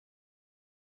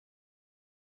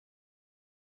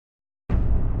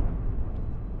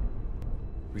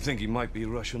We think he might be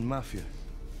Russian mafia.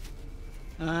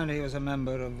 And he was a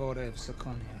member of Vorev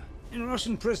Sakonia. In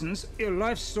Russian prisons, your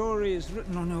life story is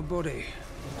written on your body.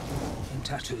 In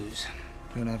tattoos.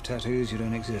 If you don't have tattoos, you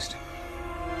don't exist.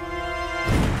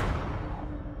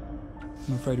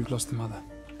 I'm afraid we've lost the mother.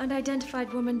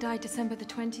 Unidentified woman died December the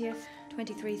 20th,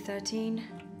 2313.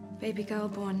 Baby girl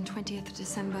born 20th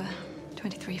December,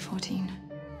 2314.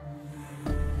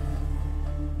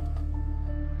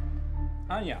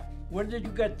 Anya, where did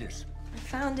you get this? I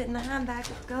found it in the handbag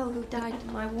of a girl who died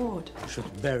in my ward. You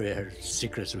should bury her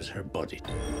secrets with her body.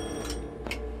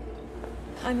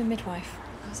 I'm a midwife.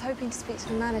 I was hoping to speak to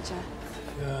the manager.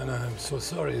 Yeah, and I'm so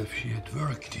sorry if she had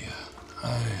worked here.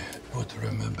 I would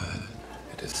remember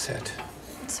it is said.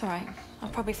 It's all right. I'll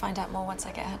probably find out more once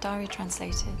I get her diary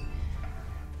translated.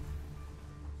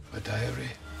 A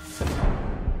diary?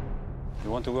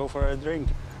 You want to go for a drink?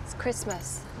 It's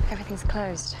Christmas. Everything's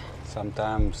closed.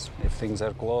 Sometimes, if things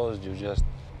are closed, you just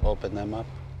open them up.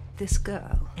 This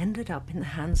girl ended up in the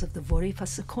hands of the Vorev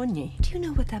Sakonia. Do you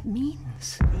know what that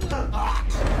means?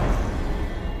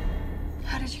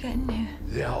 How did you get in here?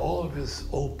 There are always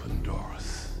open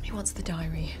doors. He wants the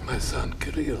diary. My son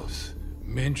Kirill's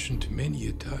mentioned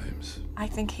many times. I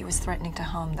think he was threatening to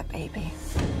harm the baby.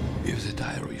 If the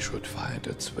diary should find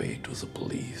its way to the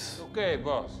police. Okay,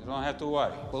 boss. You don't have to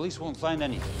worry. Police won't find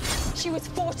anything. She was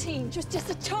 14, just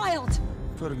a child.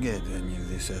 Forget any of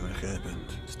this ever happened.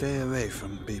 Stay away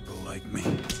from people like me.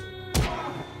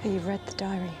 But you've read the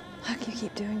diary. How can you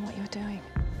keep doing what you're doing?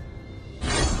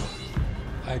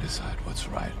 I decide what's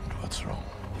right and what's wrong.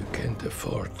 You can't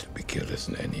afford to be careless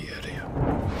in any area.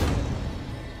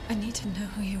 I need to know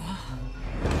who you are.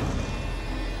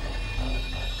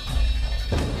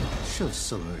 Show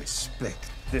some respect.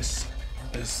 This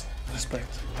is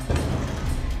respect.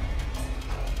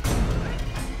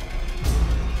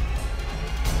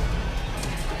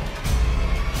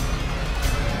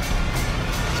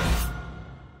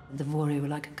 The Vorev were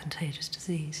like a contagious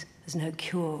disease. There's no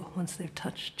cure once they've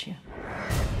touched you.